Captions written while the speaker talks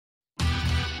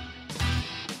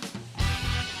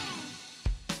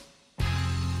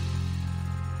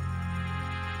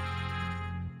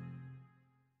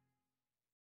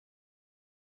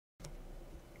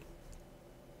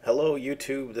Hello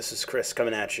YouTube, this is Chris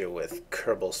coming at you with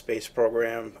Kerbal Space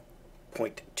Program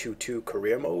 0.22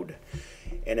 Career Mode.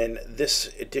 And in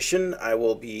this edition I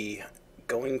will be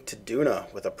going to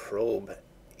Duna with a probe,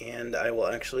 and I will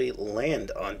actually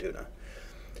land on Duna.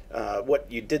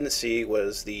 What you didn't see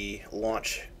was the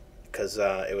launch, because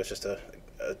it was just a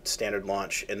standard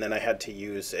launch, and then I had to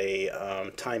use a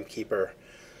timekeeper.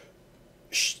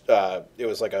 It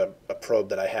was like a probe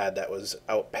that I had that was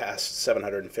out past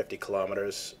 750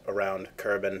 kilometers around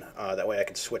Kerbal. That way I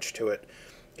could switch to it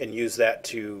and use that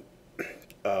to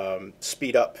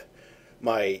speed up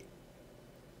my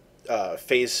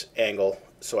phase angle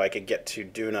so I could get to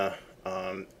Duna.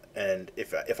 And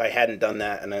if I hadn't done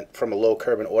that, and then from a low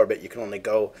Kerbal orbit, you can only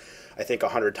go, I think,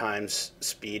 100 times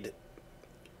speed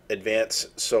advance.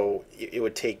 So it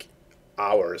would take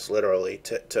hours, literally,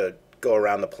 to go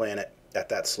around the planet at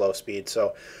that slow speed.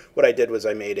 So what I did was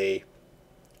I made a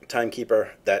timekeeper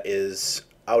that is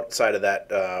outside of that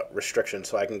restriction,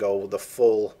 so I can go the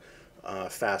full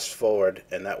fast forward,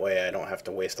 and that way I don't have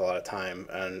to waste a lot of time,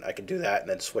 and I could do that and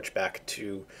then switch back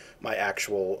to my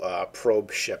actual probe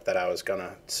ship that I was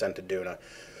gonna send to Duna.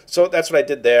 So that's what I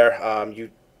did there.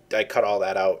 I cut all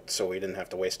that out so we didn't have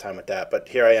to waste time with that, but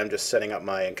here I am just setting up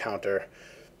my encounter.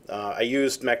 I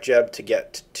used MechJeb to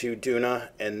get to Duna,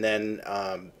 and then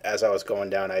as I was going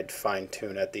down, I'd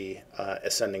fine-tune at the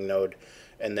ascending node.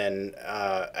 And then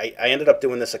I ended up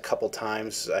doing this a couple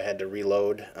times. I had to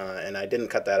reload, and I didn't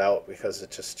cut that out because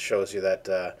it just shows you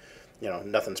that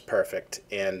nothing's perfect.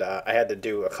 And I had to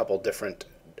do a couple different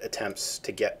attempts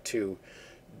to get to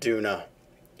Duna,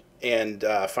 and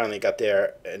finally got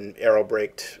there and aero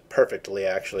braked perfectly.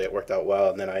 Actually, it worked out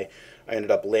well. And then I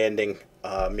ended up landing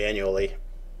manually,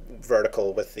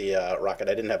 vertical with the rocket.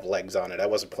 I didn't have legs on it. I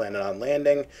wasn't planning on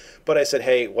landing, but I said,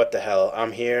 hey, what the hell,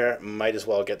 I'm here, might as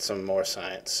well get some more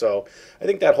science. So I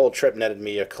think that whole trip netted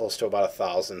me close to about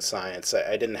 1,000 science.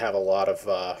 I didn't have a lot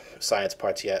of science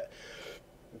parts yet,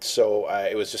 so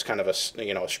it was just kind of a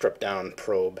stripped down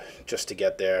probe just to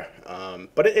get there.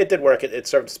 But it did work. It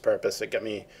served its purpose. It got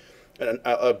me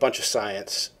a bunch of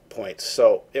science points,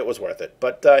 so it was worth it.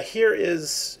 But here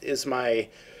is my,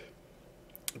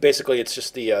 basically, it's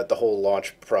just the whole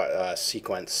launch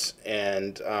sequence,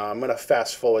 and I'm going to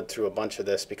fast forward through a bunch of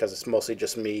this because it's mostly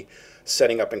just me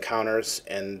setting up encounters,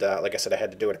 and like I said, I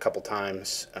had to do it a couple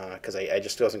times because I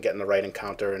just wasn't getting the right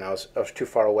encounter, and I was too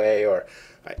far away, or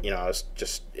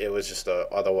it was just a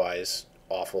otherwise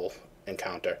awful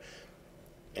encounter.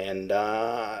 And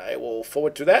I will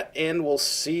forward through that, and we'll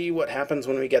see what happens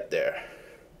when we get there.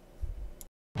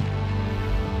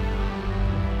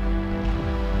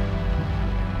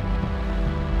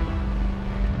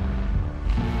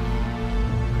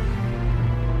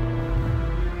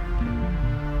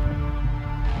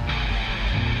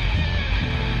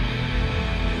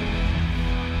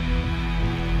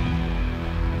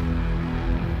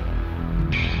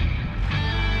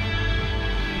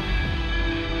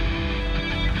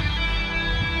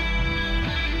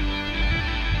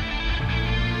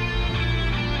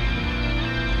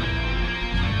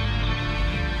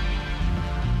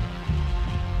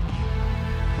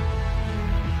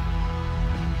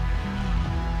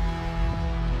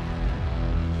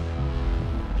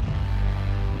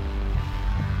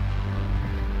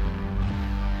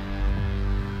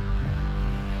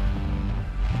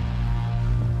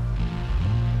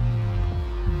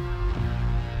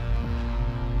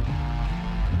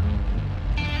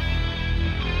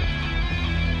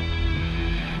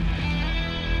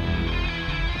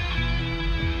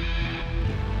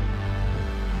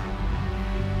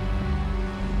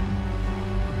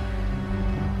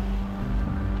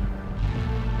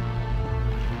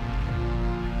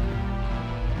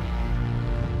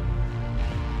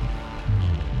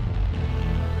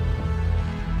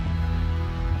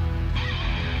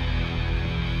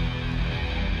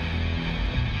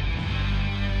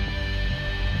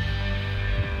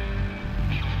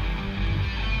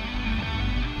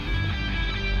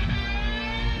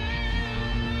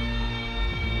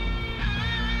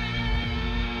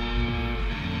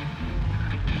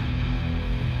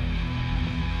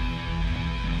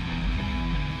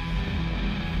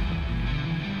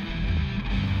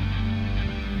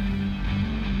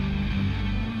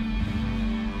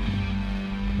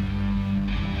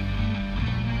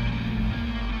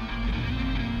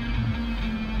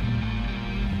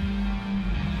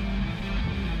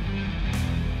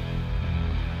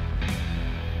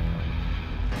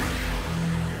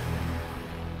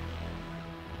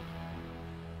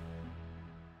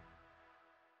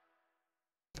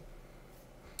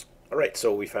 Alright,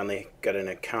 so we finally got an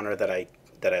encounter that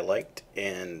I liked,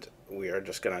 and we are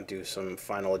just going to do some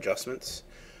final adjustments.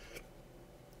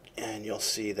 and you'll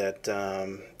see that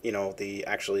you know, the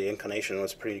actually inclination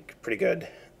was pretty good,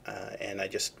 and I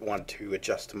just wanted to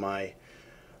adjust my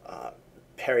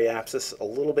periapsis a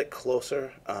little bit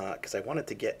closer because I wanted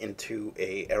to get into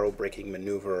a aerobraking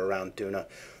maneuver around Duna.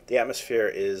 The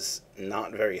atmosphere is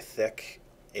not very thick.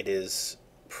 It is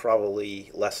probably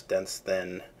less dense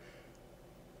than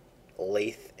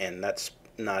Lathe, and that's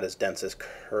not as dense as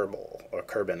Kerbal, or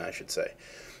Kerbin, I should say.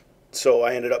 So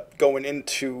I ended up going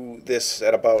into this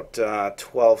at about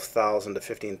 12,000 to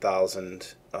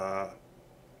 15,000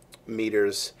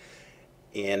 meters,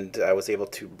 and I was able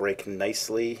to brake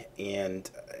nicely, and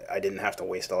I didn't have to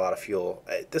waste a lot of fuel.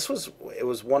 It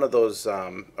was one of those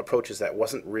approaches that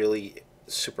wasn't really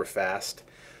super fast,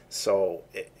 so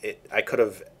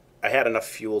I had enough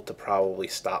fuel to probably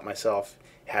stop myself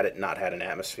had it not had an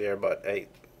atmosphere. But hey,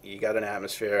 you got an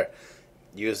atmosphere,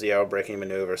 use the aero braking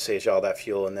maneuver, saves you all that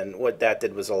fuel, and then what that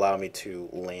did was allow me to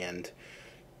land.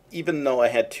 Even though I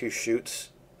had two chutes,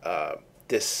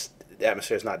 this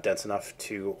atmosphere is not dense enough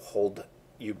to hold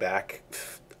you back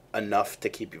enough to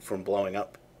keep you from blowing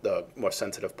up the more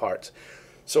sensitive parts.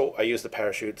 So I used the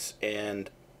parachutes and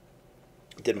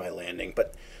did my landing,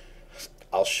 but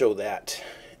I'll show that.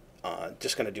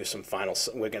 Just going to do some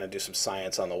we're going to do some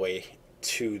science on the way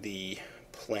to the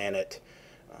planet,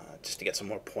 just to get some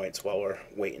more points while we're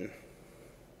waiting.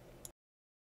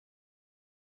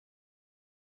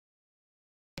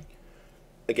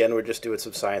 Again, we're just doing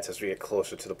some science as we get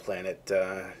closer to the planet.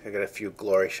 I got a few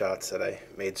glory shots that I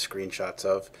made screenshots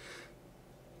of.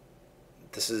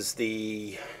 This is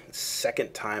the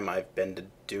second time I've been to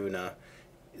Duna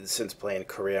since playing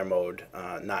career mode.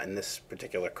 Not in this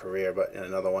particular career, but in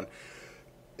another one.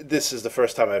 This is the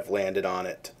first time I've landed on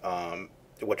it,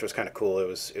 which was kind of cool. It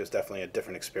was definitely a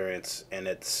different experience, and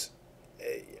it's,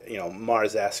 you know,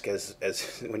 Mars-esque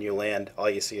as when you land, all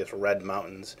you see is red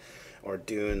mountains or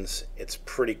dunes. It's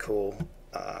pretty cool.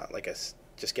 Like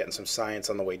just getting some science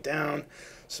on the way down,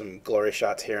 some glory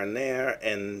shots here and there,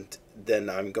 and then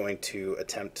I'm going to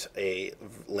attempt a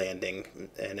landing,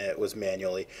 and it was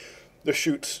manually. The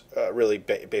chutes really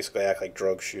basically act like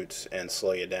drogue chutes and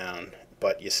slow you down,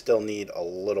 but you still need a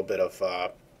little bit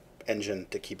of engine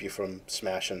to keep you from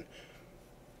smashing.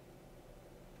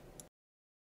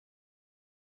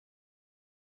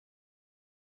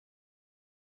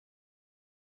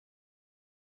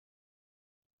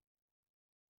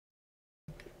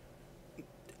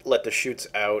 Let the chutes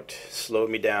out, slowed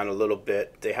me down a little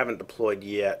bit. They haven't deployed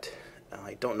yet.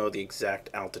 I don't know the exact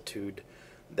altitude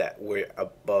that we're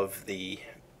above the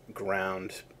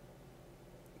ground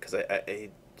because I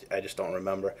just don't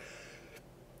remember.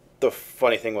 The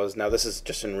funny thing was, now this is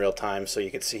just in real time, so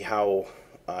you can see how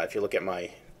if you look at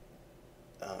my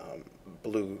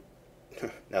blue,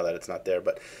 now that it's not there,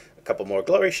 but a couple more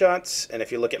glory shots, and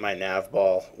if you look at my nav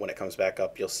ball when it comes back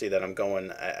up, you'll see that I'm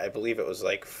going, I believe it was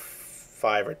like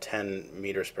 5 or 10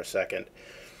 meters per second,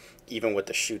 even with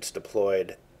the chutes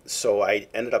deployed. So I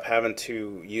ended up having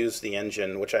to use the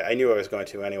engine, which I knew I was going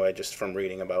to anyway, just from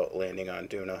reading about landing on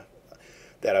Duna,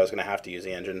 that I was going to have to use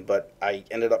the engine. But I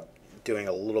ended up doing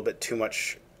a little bit too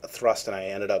much thrust, and I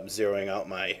ended up zeroing out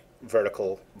my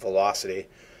vertical velocity,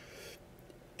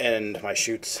 and my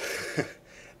chutes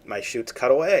my chutes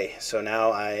cut away. So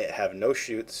now I have no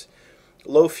chutes,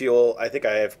 low fuel. I think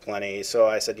I have plenty. So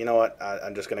I said, you know what,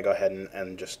 I'm just going to go ahead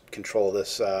and just control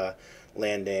this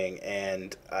landing,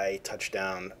 and I touched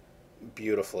down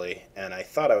beautifully, and I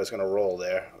thought I was going to roll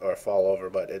there or fall over,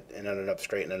 but it ended up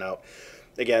straightening out.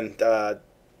 Again,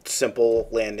 simple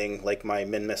landing, like my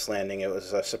min-miss landing. It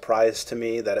was a surprise to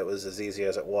me that it was as easy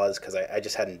as it was, because I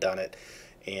just hadn't done it.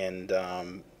 And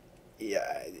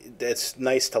yeah, it's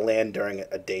nice to land during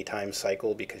a daytime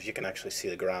cycle because you can actually see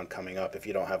the ground coming up if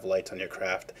you don't have lights on your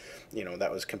craft. You know, that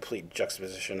was complete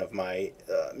juxtaposition of my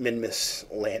min-miss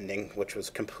landing, which was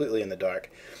completely in the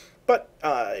dark. But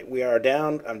we are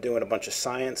down. I'm doing a bunch of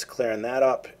science, clearing that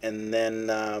up, and then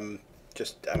I'm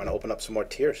going to open up some more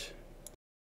tiers.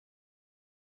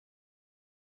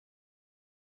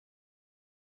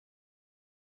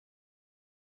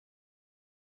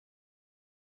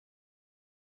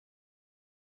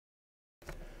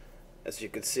 As you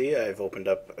can see, I've opened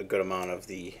up a good amount of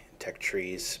the tech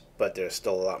trees, but there's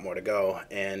still a lot more to go.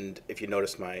 And if you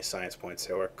notice my science points,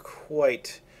 they were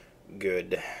quite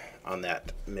good on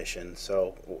that mission,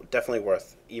 so definitely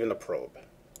worth even a probe.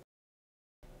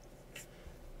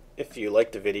 If you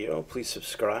liked the video, please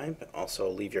subscribe. Also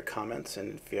leave your comments,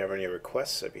 and if you have any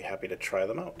requests, I'd be happy to try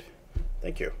them out.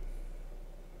 Thank you.